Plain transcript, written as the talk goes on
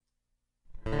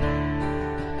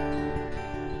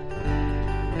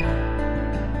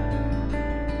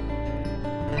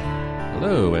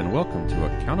Hello and welcome to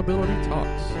Accountability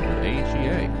Talks with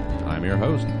AHEA. I'm your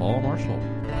host, Paul Marshall.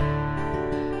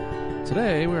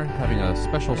 Today we're having a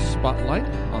special spotlight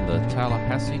on the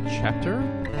Tallahassee chapter.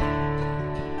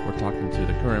 We're talking to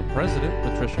the current president,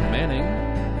 Patricia Manning,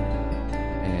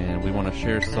 and we want to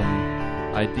share some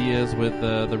ideas with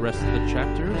the rest of the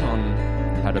chapters on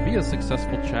how to be a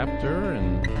successful chapter.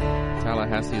 And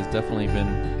Tallahassee has definitely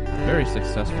been very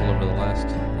successful over the last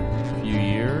few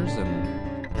years, and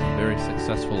very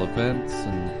successful events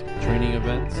and training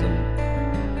events,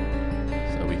 and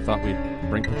so we thought we'd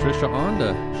bring Patricia on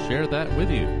to share that with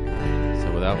you.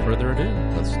 So without further ado,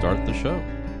 let's start the show.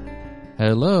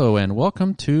 Hello and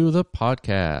welcome to the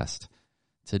podcast.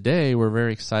 Today we're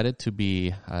very excited to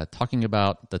be talking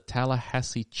about the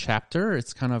Tallahassee chapter.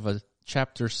 It's kind of a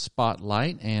chapter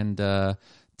spotlight, and to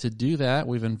do that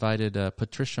we've invited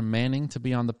Patricia Manning to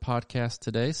be on the podcast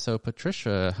today. So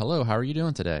Patricia, hello, how are you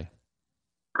doing today?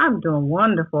 I'm doing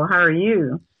wonderful. How are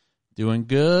you? Doing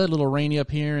good. A little rainy up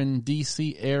here in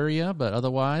D.C. area, but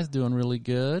otherwise doing really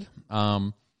good.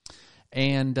 Why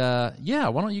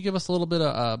don't you give us a little bit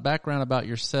of background about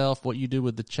yourself, what you do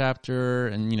with the chapter,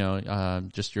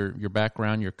 and just your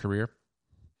background, your career?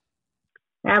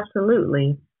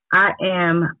 Absolutely. I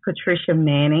am Patricia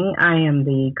Manning. I am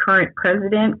the current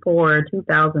president for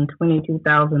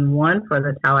 2020-2001 for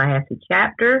the Tallahassee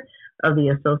chapter of the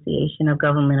Association of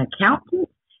Government Accountants.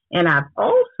 And I've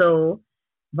also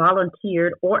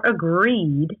volunteered or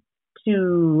agreed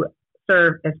to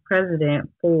serve as president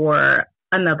for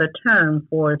another term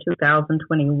for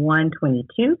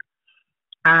 2021-22.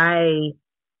 I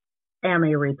am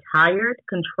a retired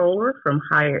controller from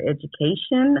higher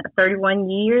education, 31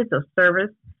 years of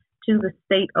service to the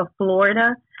state of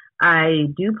Florida. I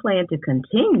do plan to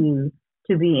continue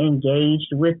to be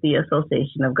engaged with the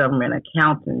Association of Government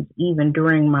Accountants even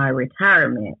during my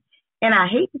retirement. And I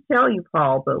hate to tell you,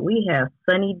 Paul, but we have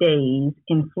sunny days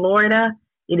in Florida.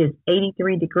 It is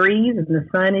 83 degrees and the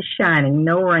sun is shining,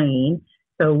 no rain.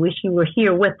 So wish you were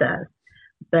here with us.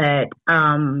 But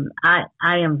I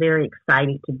am very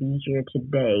excited to be here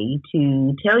today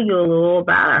to tell you a little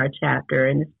about our chapter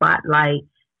and spotlight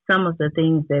some of the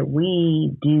things that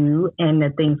we do and the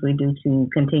things we do to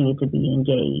continue to be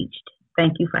engaged.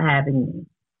 Thank you for having me.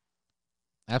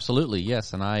 Absolutely,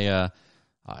 yes. And I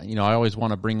always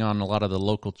want to bring on a lot of the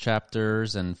local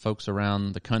chapters and folks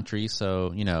around the country.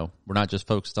 So, we're not just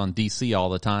focused on D.C. all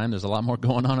the time. There's a lot more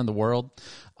going on in the world.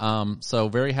 So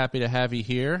very happy to have you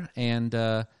here. And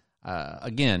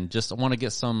again, just want to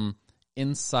get some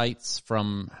insights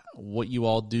from what you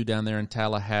all do down there in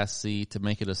Tallahassee to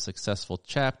make it a successful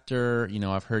chapter.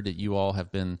 I've heard that you all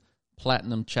have been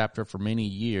platinum chapter for many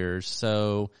years.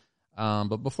 So,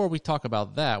 but before we talk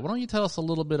about that, why don't you tell us a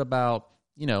little bit about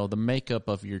the makeup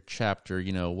of your chapter,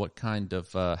 what kind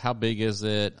of, how big is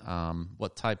it?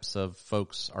 What types of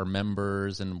folks are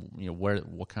members, and,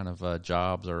 what kind of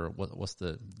jobs, or what's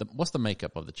the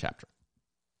makeup of the chapter?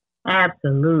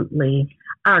 Absolutely.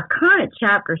 Our current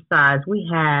chapter size, we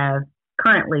have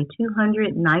currently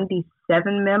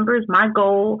 297 members. My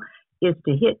goal is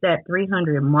to hit that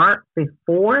 300 mark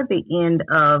before the end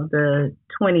of the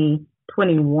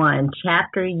 2021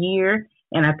 chapter year.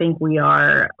 And I think we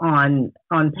are on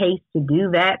pace to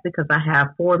do that because I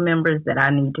have 4 members that I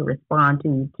need to respond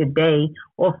to today,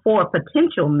 or 4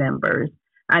 potential members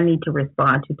I need to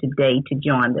respond to today to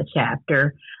join the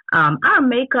chapter. Our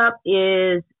makeup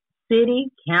is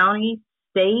city, county,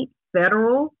 state,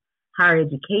 federal, higher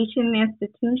education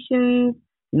institutions,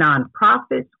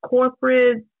 nonprofits,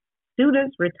 corporates,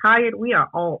 students, retired. We are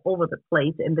all over the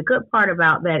place. And the good part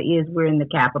about that is we're in the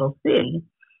capital city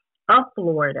of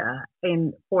Florida.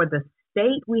 And for the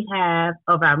state, we have,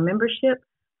 of our membership,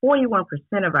 41%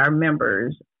 of our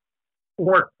members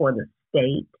work for the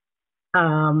state.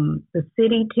 The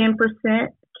city,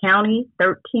 10%, county,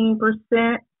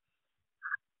 13%,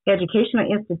 educational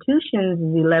institutions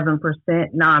is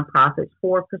 11%, nonprofits,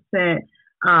 4%.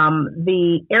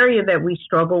 The area that we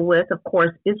struggle with, of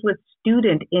course, is with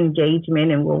student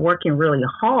engagement, and we're working really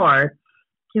hard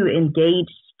to engage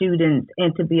students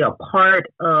and to be a part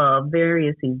of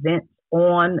various events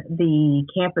on the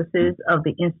campuses of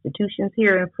the institutions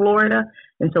here in Florida.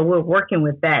 And so we're working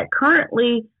with that.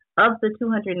 Currently, of the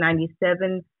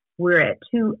 297, we're at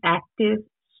 2 active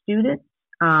students,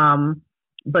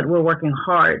 but we're working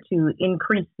hard to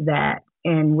increase that.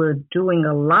 And we're doing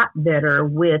a lot better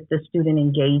with the student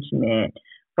engagement.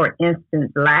 For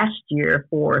instance, last year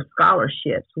for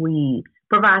scholarships, we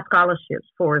provide scholarships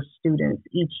for students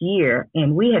each year,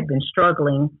 and we had been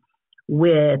struggling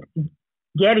with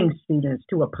getting students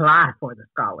to apply for the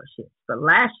scholarships. But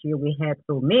last year we had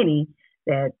so many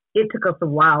that it took us a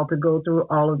while to go through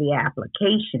all of the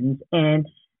applications. And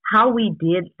how we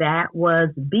did that was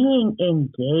being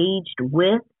engaged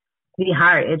with the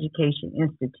higher education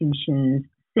institutions,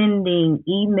 sending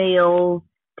emails,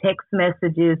 text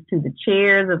messages to the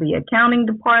chairs of the accounting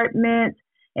departments,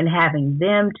 and having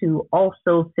them to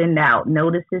also send out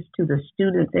notices to the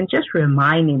students and just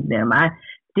reminding them. I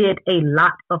did a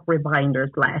lot of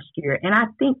reminders last year, and I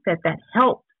think that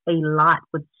helped a lot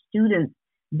with students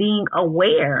being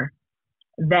aware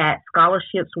that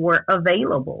scholarships were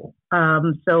available.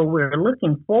 So we're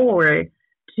looking forward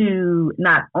to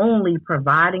not only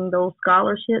providing those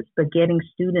scholarships, but getting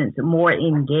students more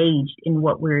engaged in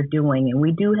what we're doing. And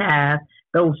we do have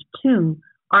those two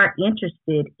are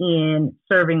interested in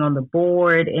serving on the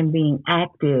board and being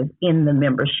active in the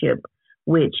membership,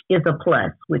 which is a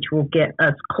plus, which will get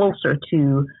us closer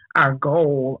to our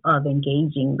goal of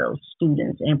engaging those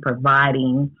students and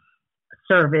providing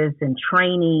service and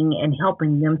training and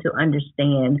helping them to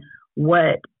understand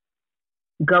what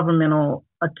governmental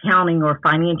accounting or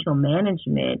financial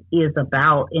management is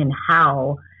about and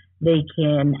how they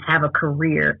can have a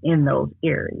career in those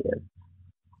areas.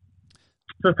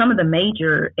 So some of the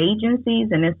major agencies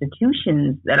and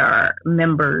institutions that are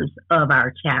members of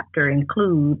our chapter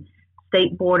include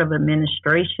State Board of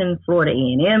Administration, Florida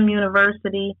A&M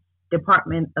University,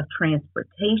 Department of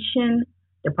Transportation,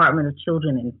 Department of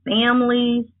Children and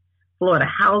Families, Florida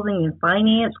Housing and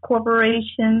Finance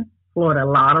Corporation, Florida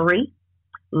Lottery,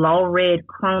 Lawred,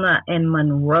 Crona and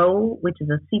Monroe, which is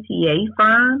a CPA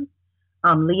firm,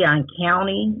 Leon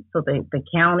County, so the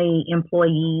county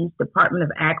employees, Department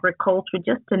of Agriculture,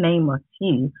 just to name a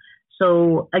few.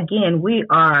 So again, we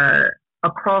are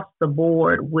across the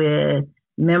board with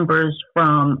members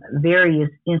from various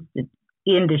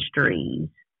industries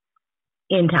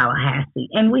in Tallahassee.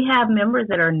 And we have members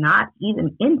that are not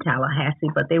even in Tallahassee,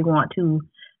 but they want to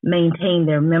maintain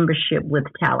their membership with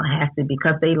Tallahassee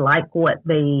because they like what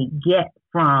they get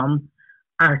from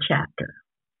our chapter.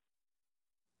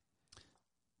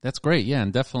 That's great. Yeah,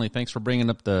 and definitely thanks for bringing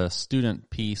up the student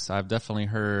piece. I've definitely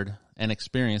heard and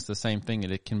experienced the same thing,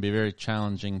 that it can be very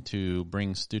challenging to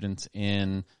bring students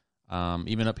in,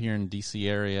 even up here in D.C.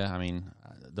 area. I mean,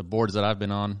 the boards that I've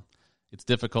been on, it's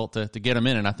difficult to get them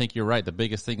in, and I think you're right. The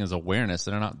biggest thing is awareness.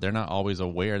 They're not always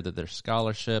aware that there's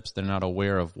scholarships. They're not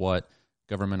aware of what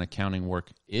government accounting work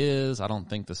is. I don't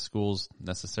think the schools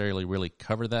necessarily really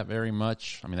cover that very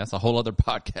much. I mean, that's a whole other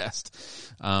podcast.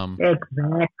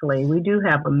 Exactly. We do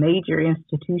have a major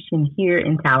institution here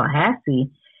in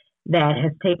Tallahassee that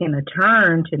has taken a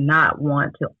turn to not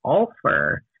want to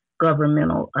offer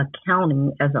governmental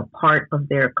accounting as a part of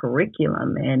their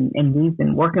curriculum. And we've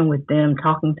been working with them,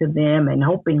 talking to them, and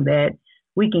hoping that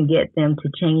we can get them to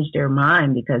change their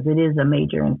mind because it is a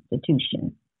major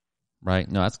institution. Right.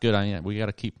 No, that's good. We got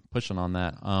to keep pushing on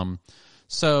that.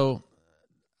 So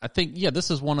I think, this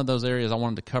is one of those areas I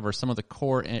wanted to cover, some of the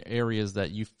core areas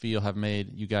that you feel have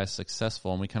made you guys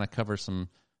successful. And we kind of cover some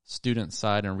student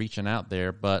side and reaching out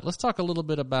there. But let's talk a little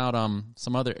bit about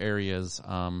some other areas.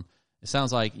 It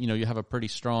sounds like, you have a pretty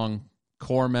strong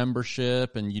core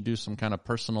membership and you do some kind of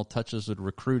personal touches with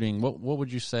recruiting. What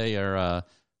would you say are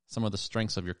some of the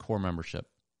strengths of your core membership?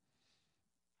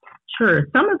 Sure.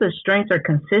 Some of the strengths are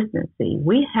consistency.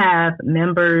 We have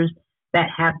members that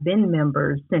have been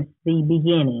members since the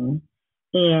beginning,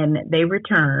 and they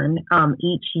return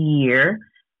each year,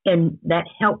 and that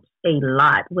helps a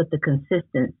lot with the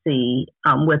consistency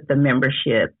with the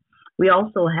membership. We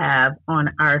also have on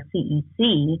our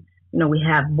CEC, we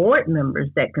have board members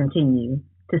that continue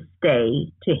to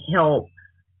stay to help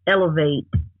elevate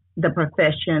the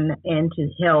profession and to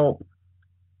help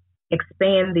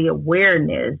expand the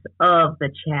awareness of the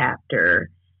chapter,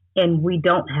 and we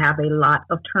don't have a lot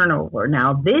of turnover.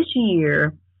 Now, this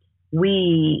year,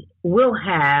 we will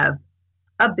have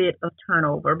a bit of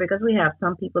turnover because we have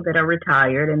some people that are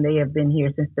retired and they have been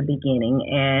here since the beginning,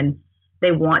 and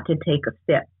they want to take a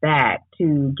step back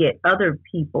to get other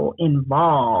people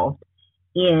involved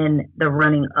in the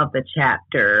running of the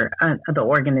chapter, of the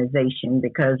organization,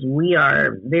 because we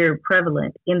are very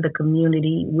prevalent in the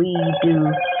community.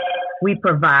 We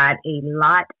provide a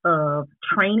lot of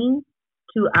training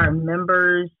to our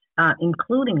members,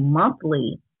 including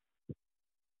monthly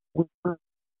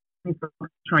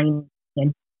training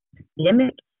and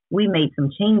pandemic. We made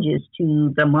some changes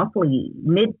to the monthly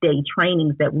midday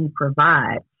trainings that we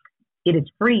provide. It is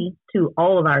free to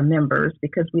all of our members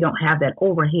because we don't have that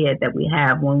overhead that we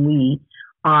have when we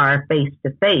are face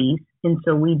to face. And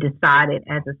so we decided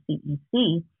as a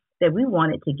CEC that we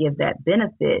wanted to give that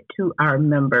benefit to our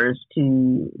members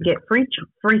to get free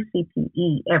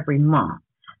CPE every month.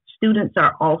 students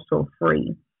are also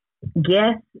free.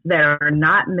 Guests that are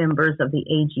not members of the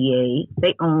AGA,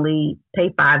 they only pay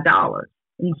 $5.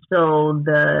 And so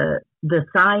the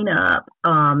sign up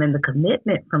and the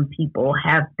commitment from people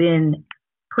have been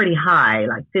pretty high.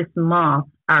 Like this month,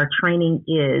 our training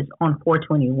is on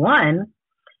 4/21,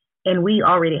 and we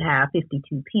already have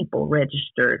 52 people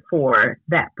registered for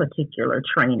that particular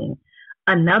training.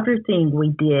 Another thing we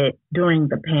did during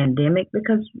the pandemic,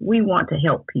 because we want to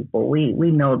help people, we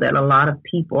know that a lot of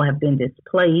people have been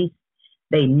displaced,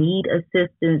 they need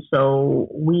assistance, so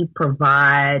we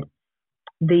provide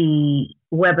the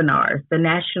webinars, the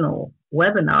national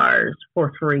webinars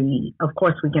for free. Of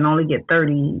course, we can only get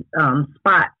 30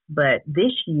 spots, but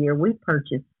this year we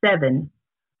purchased 7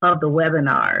 of the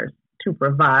webinars to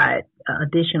provide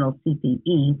additional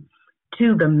CPE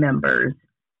to the members.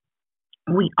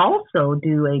 We also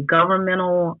do a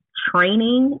governmental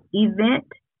training event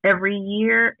every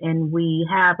year, and we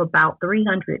have about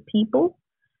 300 people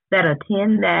that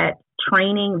attend that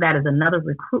training. That is another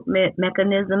recruitment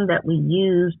mechanism that we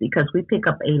use because we pick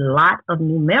up a lot of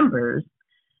new members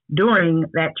during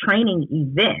that training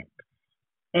event.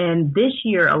 And this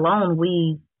year alone,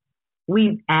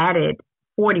 we've added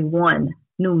 41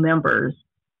 new members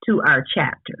to our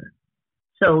chapter.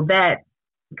 So that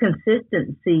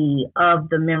consistency of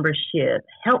the membership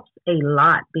helps a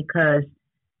lot because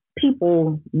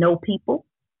people know people,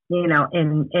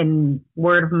 and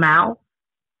word of mouth,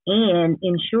 and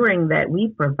ensuring that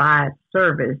we provide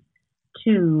service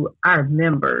to our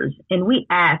members. And we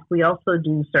also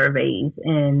do surveys.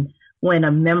 And when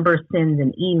a member sends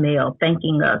an email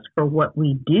thanking us for what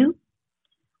we do,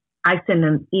 I send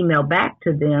an email back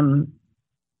to them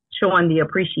showing the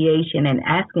appreciation and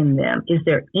asking them, is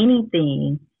there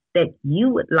anything that you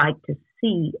would like to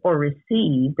see or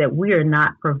receive that we are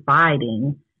not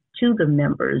providing to the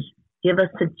members? Give us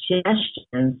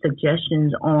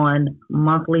suggestions on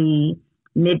monthly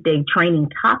midday training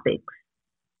topics,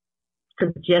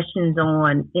 suggestions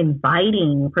on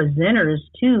inviting presenters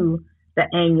to the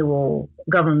annual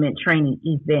government training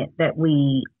event that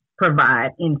we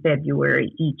provide in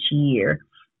February each year.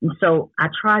 And so I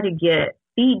try to get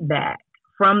feedback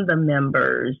from the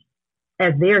members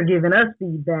as they're giving us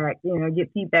feedback,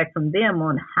 get feedback from them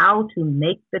on how to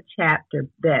make the chapter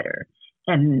better.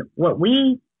 And what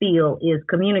we feel is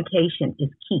communication is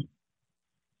key.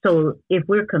 So if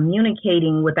we're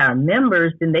communicating with our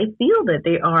members, then they feel that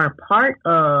they are a part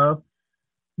of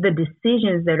the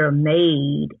decisions that are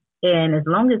made. And as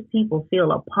long as people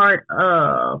feel a part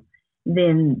of,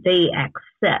 then they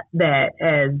accept that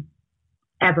as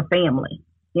a family.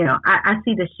 I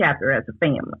see this chapter as a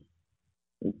family.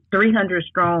 300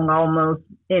 strong almost,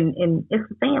 and it's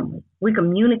a family. We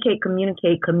communicate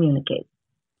right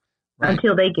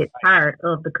until they get tired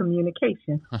of the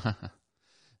communication.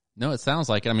 No, it sounds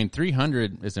like it. I mean,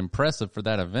 300 is impressive for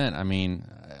that event. I mean,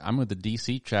 I'm with the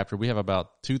DC chapter. We have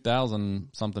about 2,000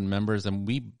 something members, and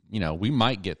we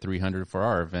might get 300 for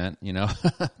our event.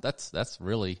 That's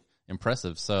really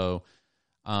impressive. So,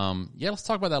 let's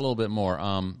talk about that a little bit more.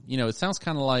 It sounds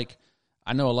kind of like,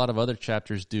 I know a lot of other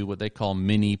chapters do what they call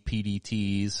mini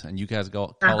PDTs, and you guys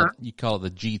call it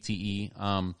the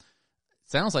GTE.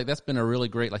 Sounds like that's been a really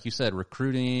great, like you said,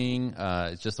 recruiting.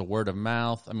 It's just a word of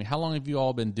mouth. I mean, how long have you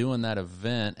all been doing that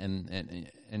event, and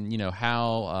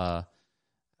how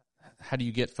do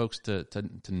you get folks to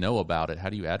know about it? How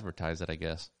do you advertise it, I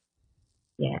guess?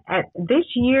 Yeah, this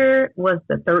year was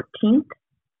the 13th.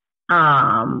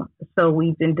 So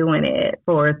we've been doing it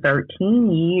for 13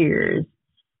 years.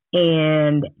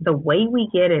 And the way we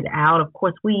get it out, of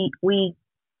course, we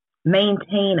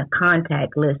maintain a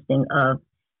contact listing of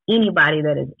anybody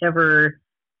that has ever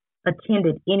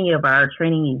attended any of our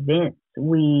training events.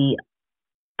 We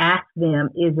ask them,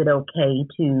 is it okay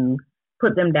to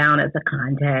put them down as a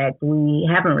contact? We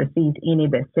haven't received any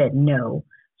that said no.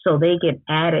 So they get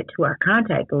added to our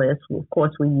contact list. Of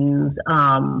course, we use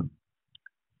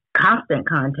constant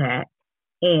contact.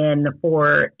 And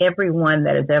for everyone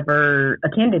that has ever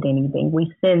attended anything,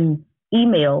 we send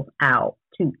emails out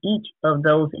to each of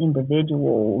those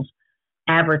individuals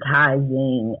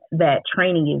advertising that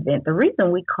training event. The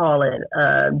reason we call it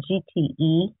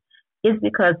GTE is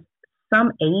because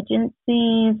some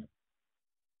agencies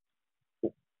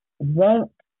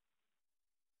won't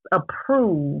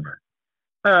approve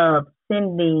of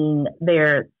sending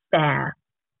their staff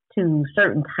to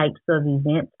certain types of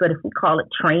events. But if we call it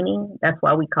training, that's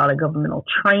why we call it governmental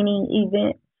training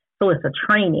event. So it's a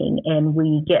training, and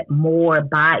we get more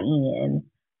buy-in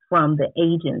from the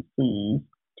agencies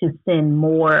to send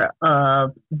more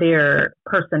of their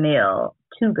personnel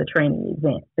to the training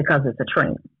event because it's a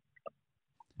training.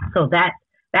 So that's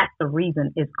That's the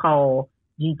reason it's called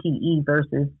GTE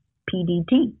versus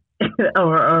PDT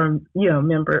or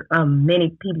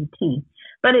mini PDT.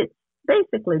 But it's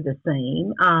basically the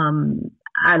same.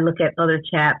 I look at other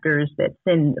chapters that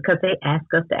send, because they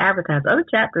ask us to advertise. Other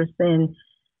chapters send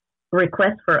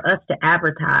requests for us to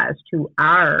advertise to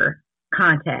our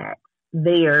contacts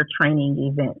their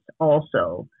training events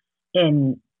also.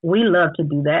 And we love to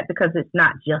do that because it's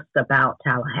not just about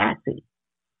Tallahassee.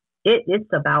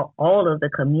 It's about all of the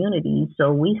communities.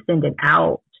 So we send it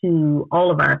out to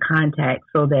all of our contacts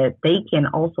so that they can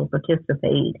also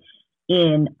participate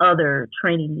in other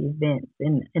training events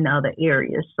in other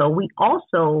areas. So we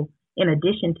also, in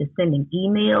addition to sending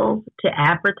emails to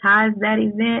advertise that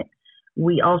event,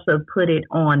 we also put it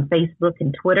on Facebook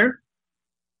and Twitter.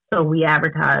 So we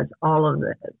advertise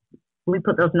we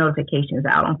put those notifications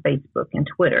out on Facebook and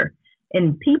Twitter.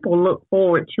 And people look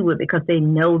forward to it because they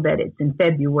know that it's in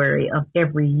February of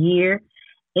every year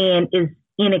and is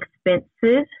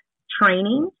inexpensive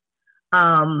training.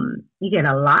 You get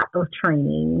a lot of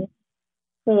training.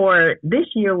 For this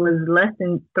year was less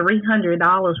than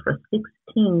 $300 for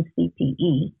 16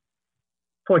 CPE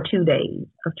for 2 days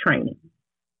of training.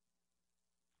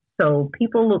 So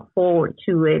people look forward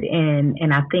to it,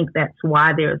 and I think that's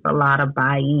why there's a lot of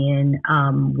buy-in.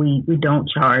 We don't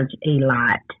charge a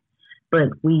lot, but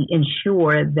we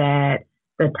ensure that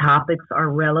the topics are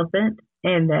relevant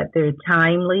and that they're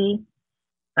timely.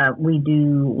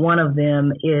 One of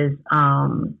them is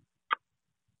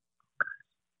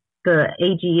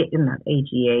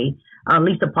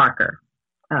Lisa Parker.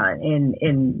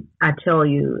 And I tell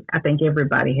you, I think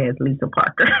everybody has Lisa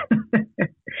Parker.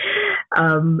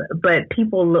 But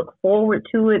people look forward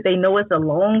to it. They know it's a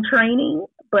long training,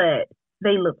 but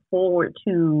they look forward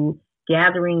to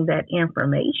gathering that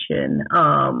information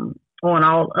on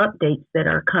all updates that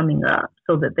are coming up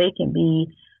so that they can be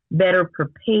better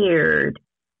prepared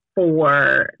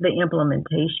for the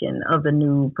implementation of the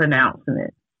new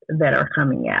pronouncements that are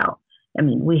coming out. I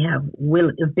mean, we have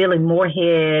Billy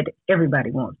Moorhead.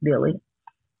 Everybody wants Billy.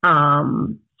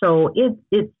 So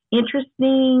it's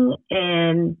interesting,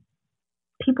 and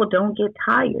people don't get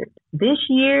tired. This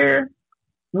year,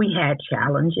 we had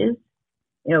challenges,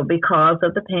 because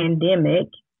of the pandemic.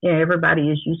 Everybody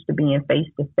is used to being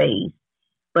face to face,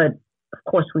 but of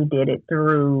course, we did it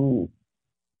through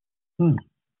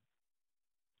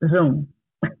Zoom.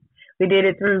 We did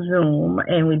it through Zoom,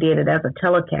 and we did it as a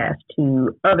telecast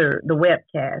the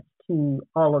webcast to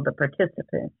all of the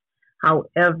participants.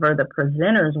 However, the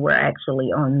presenters were actually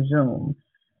on Zoom.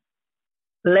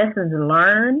 Lessons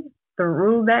learned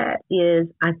through that is,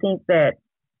 I think that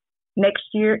next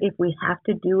year, if we have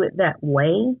to do it that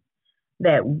way,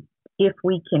 that if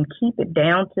we can keep it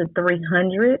down to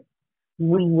 300,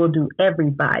 we will do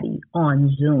everybody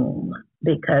on Zoom,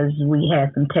 because we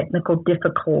had some technical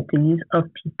difficulties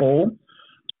of people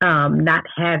not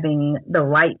having the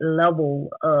right level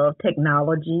of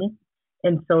technology.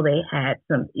 And so they had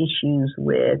some issues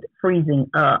with freezing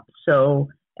up. So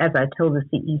as I told the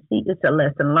CEC, it's a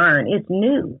lesson learned. It's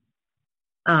new.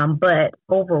 But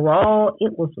overall,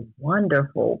 it was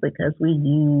wonderful because we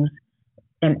use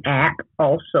an app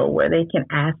also where they can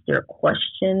ask their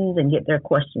questions and get their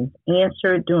questions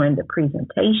answered during the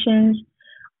presentations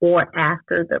or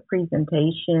after the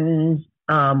presentations,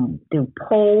 do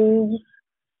polls.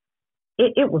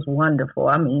 It was wonderful.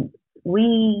 I mean,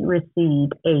 we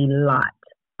received a lot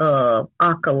of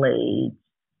accolades,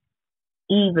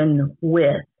 even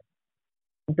with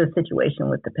the situation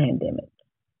with the pandemic.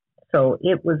 So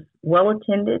it was well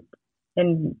attended,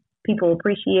 and people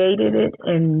appreciated it,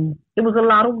 and it was a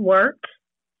lot of work.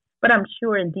 But I'm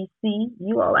sure in DC,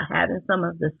 you all are having some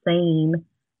of the same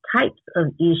types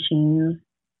of issues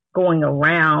going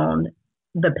around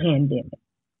the pandemic.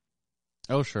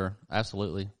 Oh, sure.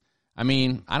 Absolutely. I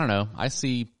mean, I don't know. I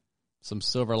see some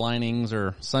silver linings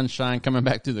or sunshine coming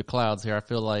back through the clouds here. I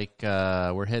feel like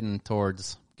we're heading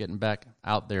towards getting back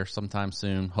out there sometime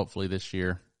soon, hopefully this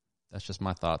year. That's just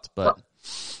my thoughts. But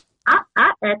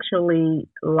I actually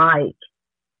like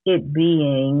it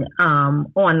being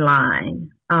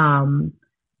online.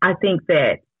 I think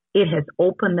that it has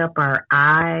opened up our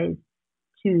eyes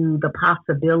to the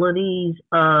possibilities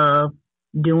of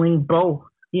doing both.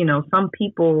 Some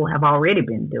people have already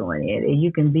been doing it, and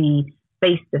you can be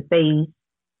face to face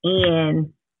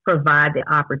and provide the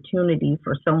opportunity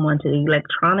for someone to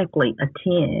electronically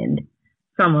attend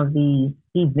some of these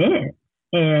events.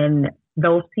 And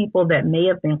those people that may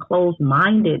have been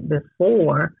closed-minded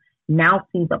before now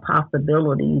see the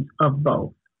possibilities of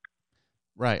both.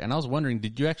 Right. And I was wondering,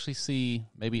 did you actually see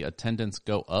maybe attendance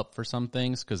go up for some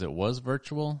things because it was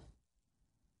virtual?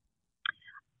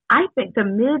 I think the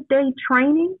midday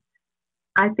training,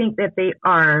 I think that they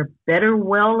are better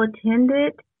well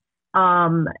attended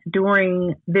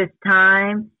during this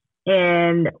time.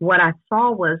 And what I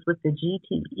saw was with the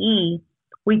GTE,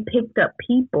 we picked up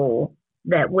people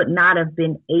that would not have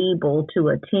been able to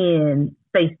attend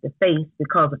face to face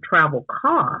because of travel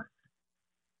costs,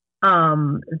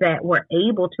 that were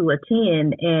able to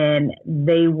attend, and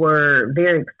they were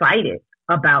very excited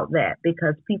about that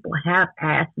because people have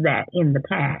asked that in the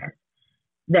past,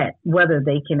 that whether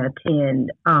they can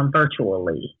attend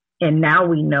virtually. And now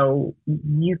we know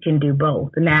you can do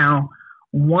both. Now,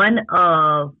 one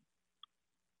of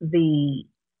the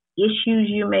issues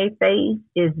you may face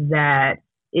is that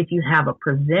if you have a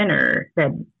presenter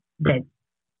that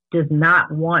does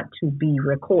not want to be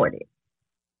recorded,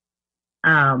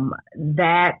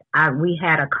 we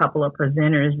had a couple of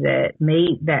presenters that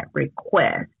made that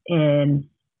request, and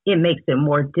it makes it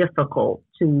more difficult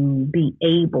to be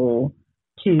able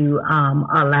to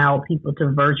allow people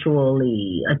to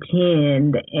virtually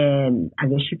attend. And I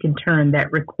guess you can turn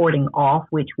that recording off,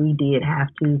 which we did have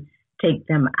to take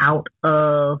them out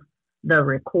of the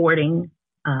recording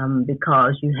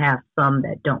because you have some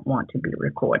that don't want to be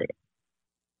recorded.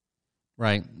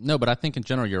 Right. No, but I think in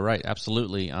general you're right.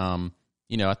 Absolutely. I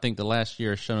think the last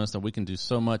year has shown us that we can do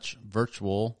so much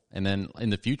virtual, and then in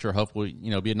the future, hopefully,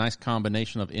 be a nice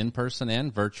combination of in-person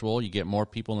and virtual. You get more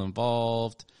people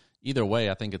involved. Either way,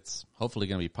 I think it's hopefully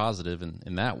going to be positive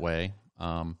in that way.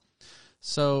 Another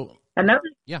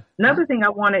thing I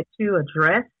wanted to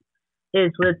address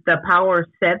is with the Power of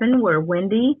Seven, where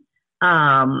Wendy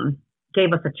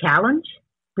gave us a challenge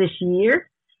this year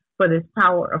for this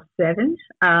Power of Seven,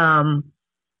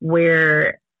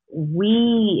 where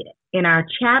in our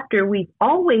chapter, we've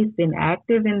always been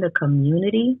active in the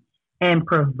community and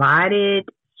provided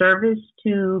service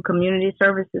to community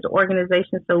services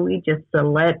organizations. So we just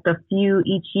select a few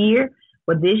each year.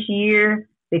 But this year,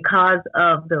 because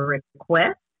of the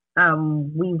request,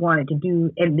 we wanted to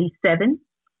do at least 7.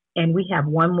 And we have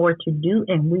one more to do,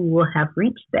 and we will have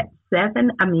reached that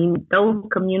 7. I mean, those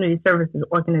community services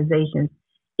organizations,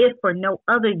 if for no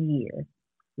other year,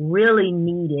 really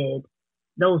needed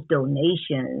those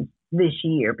donations this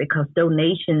year, because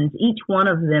donations, each one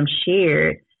of them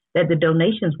shared that the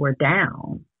donations were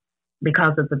down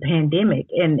because of the pandemic,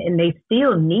 and they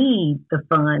still need the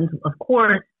funds. Of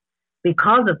course,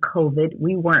 because of COVID,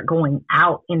 we weren't going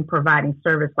out and providing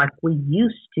service like we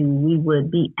used to. We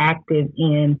would be active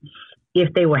in,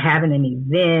 if they were having an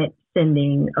event,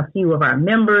 sending a few of our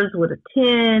members would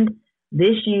attend.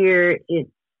 This year,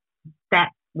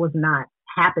 that was not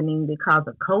happening because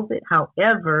of COVID.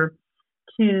 However,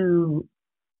 to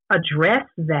address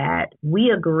that,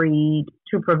 we agreed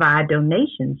to provide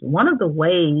donations. One of the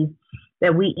ways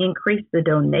that we increased the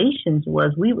donations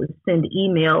was we would send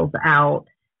emails out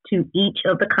to each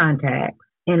of the contacts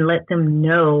and let them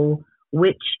know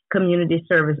which community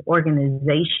service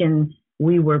organization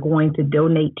we were going to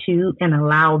donate to and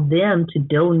allow them to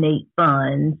donate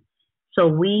funds. So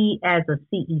we, as a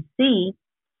CEC,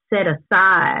 set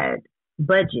aside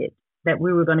budget that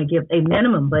we were going to give, a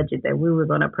minimum budget that we were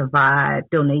going to provide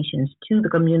donations to the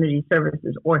community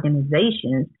services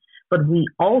organizations, but we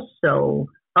also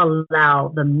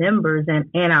allow the members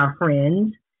and our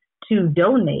friends to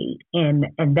donate, and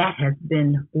that has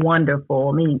been wonderful.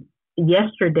 I mean,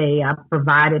 yesterday I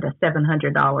provided a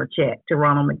 $700 check to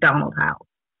Ronald McDonald House.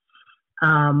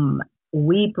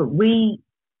 We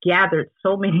gathered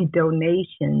so many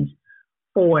donations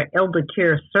for elder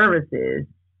care services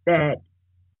that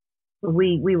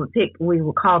we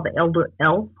would call the Elder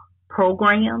ELF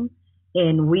program,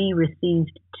 and we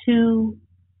received 2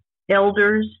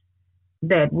 elders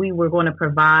that we were going to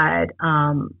provide.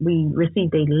 We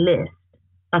received a list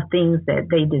of things that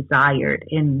they desired,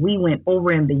 and we went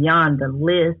over and beyond the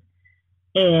list.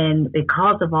 And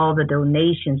because of all the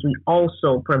donations, we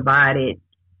also provided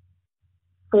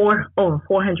over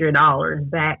 $400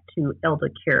 back to elder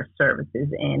care services.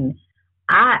 And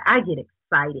I get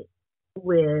excited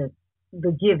with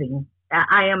the giving.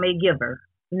 I am a giver,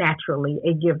 naturally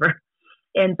a giver.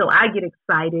 And so I get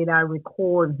excited. I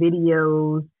record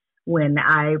videos when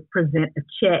I present a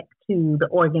check to the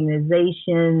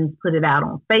organizations, put it out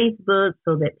on Facebook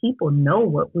so that people know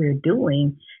what we're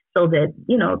doing, so that,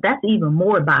 that's even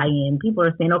more buy-in. People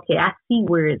are saying, okay, I see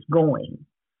where it's going,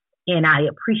 and I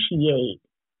appreciate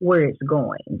where it's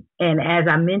going. And as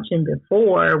I mentioned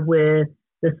before, with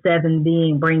the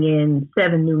 7 bringing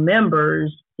 7 new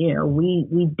members,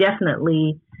 we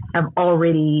definitely have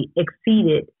already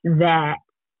exceeded that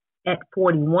at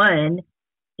 41.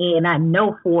 And I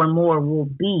know 4 more will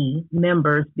be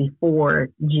members before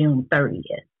June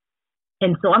 30th.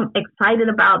 And so I'm excited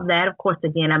about that. Of course,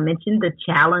 again, I mentioned the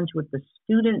challenge with the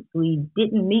students. We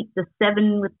didn't meet the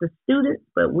 7 with the students,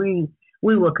 but we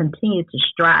will continue to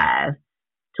strive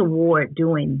toward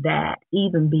doing that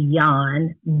even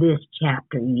beyond this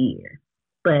chapter year.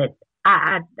 But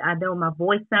I know my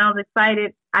voice sounds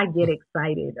excited. I get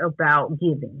excited about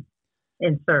giving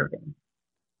and serving.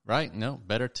 Right. No,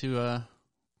 better to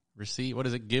receive. What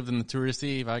is it? Give them to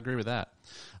receive. I agree with that.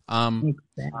 Exactly.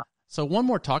 So one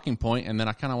more talking point, and then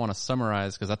I kind of want to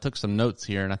summarize because I took some notes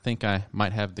here, and I think I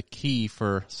might have the key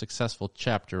for successful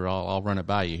chapter. I'll run it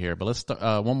by you here. But let's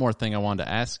start, one more thing I wanted to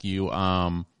ask you.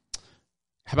 How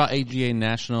about AGA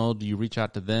National? Do you reach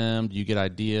out to them? Do you get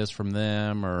ideas from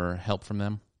them or help from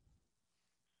them?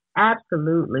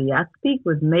 Absolutely. I speak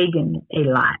with Megan a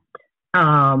lot.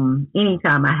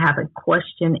 Anytime I have a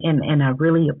question, and I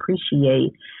really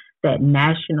appreciate that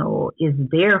National is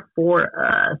there for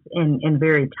us and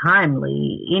very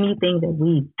timely. Anything that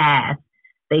we've asked,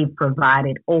 they've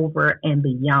provided over and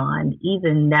beyond,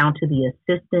 even down to the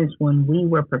assistance when we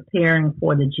were preparing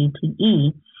for the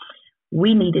GTE.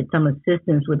 We needed some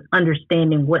assistance with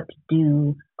understanding what to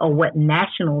do or what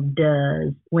National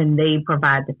does when they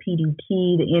provide the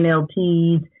PDT, the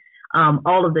NLTs,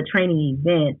 all of the training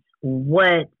events,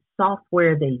 what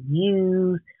software they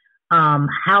use,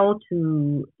 how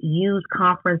to use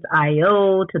Conference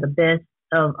IO to the best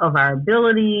of our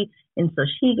ability. And so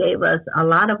she gave us a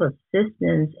lot of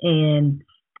assistance and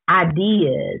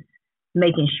ideas,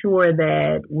 making sure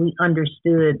that we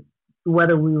understood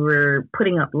whether we were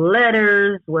putting up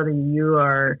letters, whether you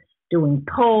are doing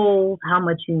polls, how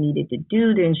much you needed to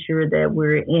do to ensure that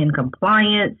we're in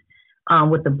compliance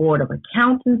with the Board of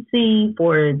Accountancy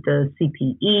for the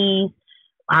CPEs.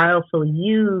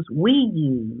 We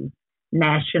use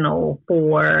National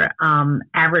for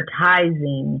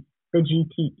advertising the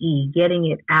GTE, getting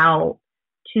it out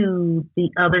to the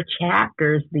other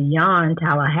chapters beyond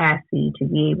Tallahassee to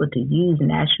be able to use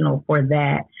National for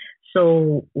that.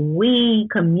 So we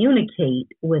communicate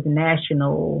with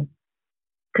National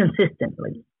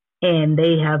consistently, and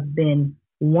they have been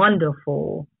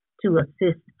wonderful to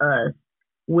assist us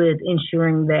with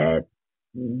ensuring that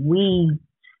we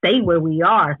stay where we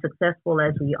are, successful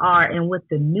as we are, and with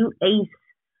the new ACE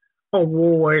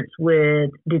awards with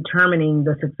determining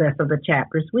the success of the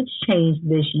chapters, which changed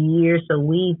this year. So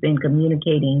we've been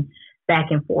communicating back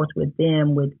and forth with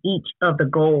them with each of the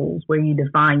goals, where you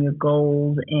define your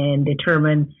goals and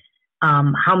determine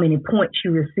how many points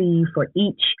you receive for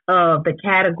each of the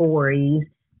categories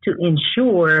to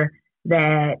ensure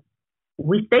that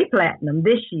we stay platinum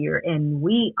this year. And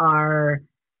we are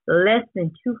less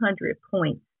than 200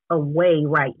 points away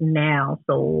right now.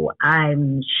 So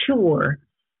I'm sure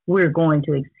we're going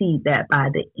to exceed that by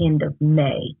the end of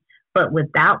May. But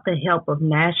without the help of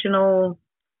National,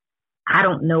 I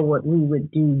don't know what we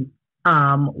would do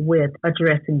with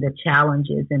addressing the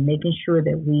challenges and making sure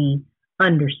that we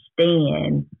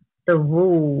understand the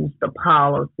rules, the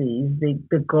policies,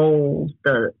 the goals,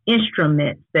 the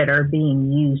instruments that are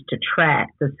being used to track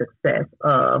the success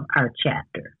of our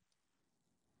chapter.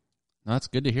 That's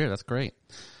good to hear. That's great.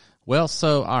 Well,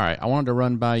 so, all right, I wanted to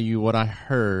run by you what I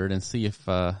heard and see if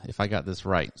I got this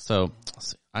right. So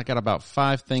I got about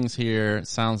 5 things here. It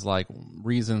sounds like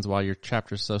reasons why your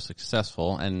chapter is so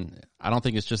successful, and I don't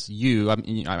think it's just you.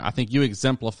 I think you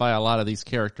exemplify a lot of these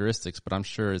characteristics, but I'm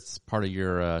sure it's part of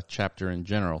your chapter in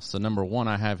general. So number 1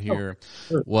 I have here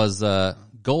was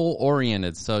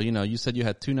goal-oriented. So, you said you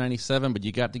had 297, but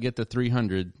you got to get to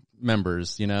 300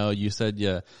 members. You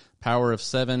said power of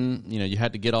 7, you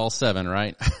had to get all 7,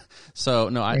 right? So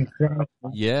exactly.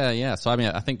 Yeah. So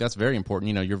I think that's very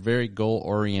important. You're very goal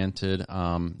oriented.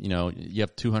 You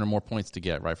have 200 more points to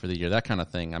get right for the year, that kind of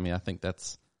thing. I think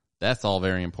that's all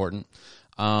very important.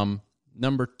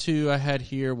 Number 2 I had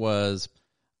here was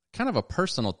kind of a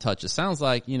personal touch. It sounds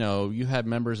like, you had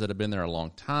members that have been there a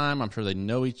long time. I'm sure they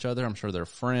know each other. I'm sure they're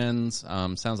friends.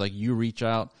 Sounds like you reach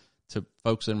out to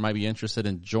folks that might be interested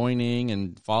in joining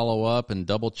and follow up and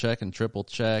double check and triple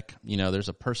check. There's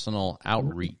a personal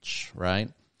outreach, right?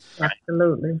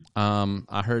 Absolutely.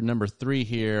 I heard number 3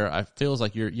 here. It feels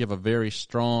like you have a very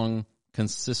strong,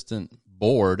 consistent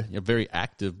board, a very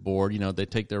active board. They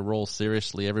take their role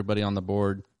seriously. Everybody on the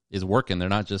board is working. They're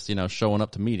not just, showing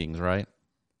up to meetings, right?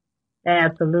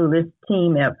 Absolutely. It's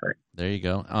team effort. There you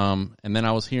go. And then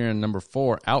I was hearing number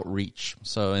 4, outreach.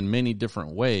 So in many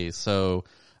different ways. So,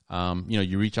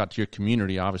 you reach out to your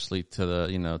community, obviously, to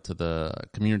the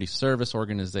community service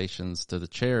organizations, to the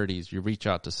charities. You reach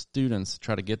out to students,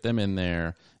 try to get them in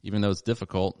there. Even though it's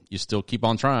difficult, you still keep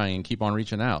on trying and keep on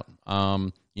reaching out.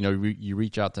 You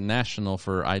reach out to National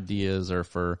for ideas or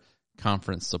for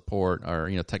conference support or,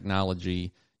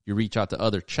 technology, you reach out to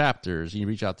other chapters, you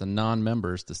reach out to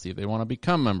non-members to see if they want to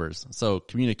become members. So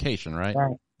communication, right?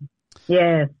 Right.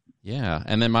 Yes. Yeah.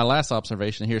 And then my last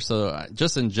observation here. So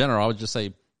just in general, I would just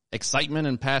say excitement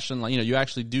and passion. Like, you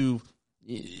actually do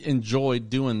enjoy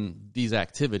doing these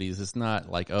activities. It's not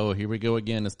like, oh, here we go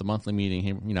again. It's the monthly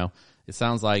meeting. It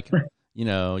sounds like,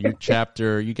 your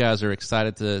chapter, you guys are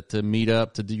excited to meet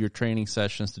up, to do your training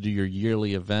sessions, to do your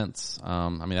yearly events.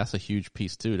 That's a huge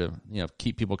piece too, to,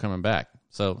 keep people coming back.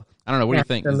 So I don't know. What do you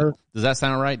think? Does that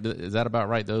sound right? Is that about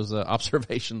right? Those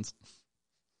observations?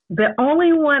 The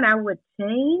only one I would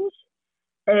change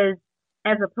is,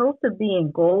 as opposed to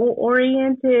being goal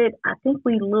oriented, I think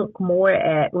we look more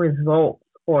at results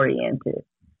oriented.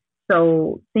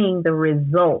 So seeing the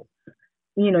results,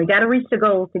 you got to reach the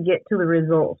goals to get to the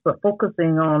results, but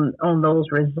focusing on those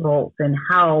results and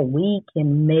how we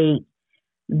can make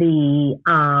the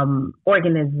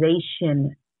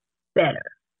organization better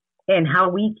and how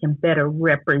we can better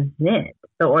represent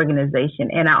the organization.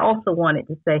 And I also wanted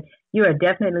to say, you are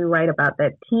definitely right about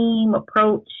that team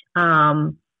approach.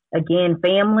 Again,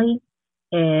 family,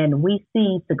 and we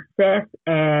see success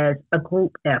as a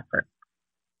group effort.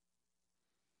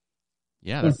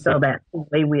 Yeah. And so that's the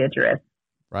way we address.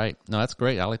 Right. No, that's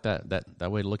great. I like that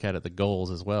way to look at it, the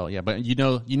goals as well. Yeah. But you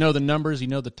know the numbers,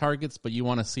 the targets, but you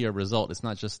want to see a result. It's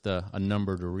not just a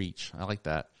number to reach. I like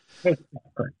that.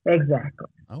 Exactly.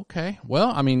 Okay.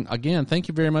 Well, again, thank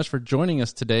you very much for joining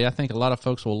us today. I think a lot of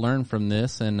folks will learn from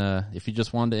this. And if you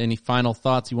just wanted any final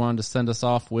thoughts you wanted to send us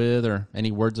off with, or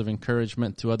any words of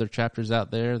encouragement to other chapters out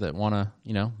there that want to,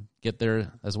 get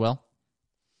there as well.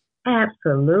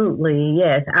 Absolutely.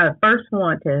 Yes. I first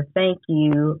want to thank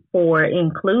you for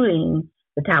including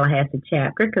the Tallahassee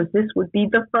chapter, because this would be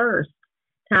the first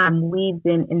time we've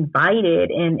been invited,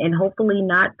 and hopefully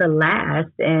not the last.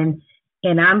 And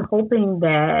I'm hoping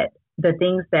that the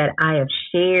things that I have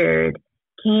shared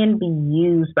can be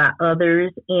used by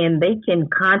others, and they can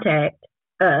contact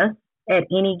us at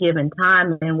any given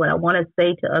time. And what I want to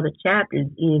say to other chapters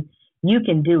is, you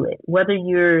can do it, whether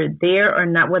you're there or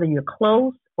not, whether you're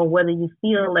close or whether you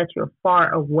feel that you're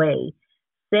far away.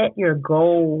 Set your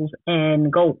goals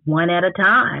and go one at a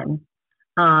time,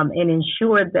 and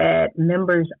ensure that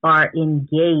members are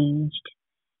engaged,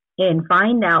 and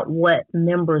find out what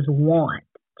members want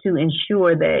to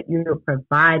ensure that you're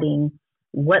providing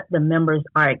what the members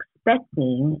are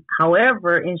expecting.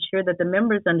 However, ensure that the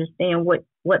members understand what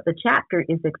the chapter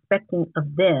is expecting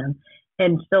of them.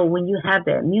 And so when you have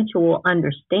that mutual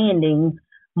understanding,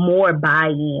 more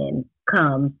buy-in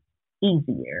comes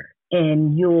easier,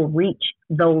 and you'll reach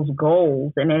those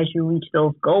goals. And as you reach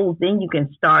those goals, then you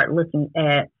can start looking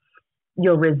at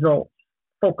your results,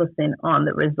 focusing on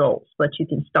the results. But you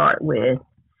can start with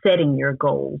setting your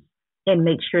goals and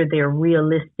make sure they're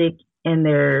realistic and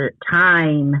they're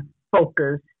time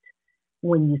focused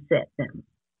when you set them,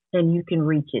 and you can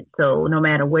reach it. So no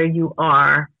matter where you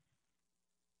are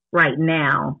right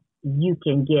now, you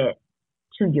can get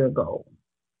to your goal.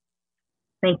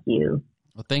 Thank you.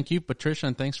 Well, thank you, Patricia,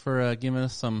 and thanks for giving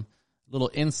us some little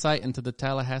insight into the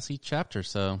Tallahassee chapter.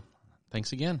 So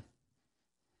thanks again.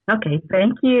 Okay,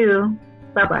 thank you.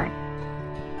 Bye-bye.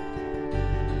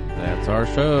 That's our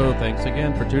show. Thanks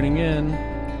again for tuning in.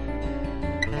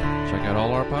 Check out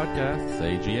all our podcasts,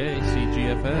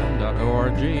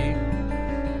 agacgfm.org. We've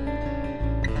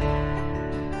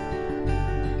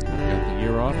got the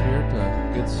year off here to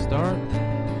a good start.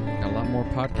 Got a lot more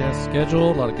podcasts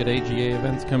scheduled, a lot of good AGA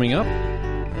events coming up.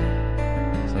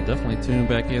 So definitely tune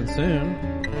back in soon.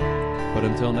 But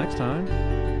until next time,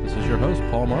 this is your host,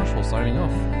 Paul Marshall, signing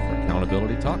off for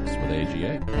Accountability Talks with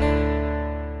AGA.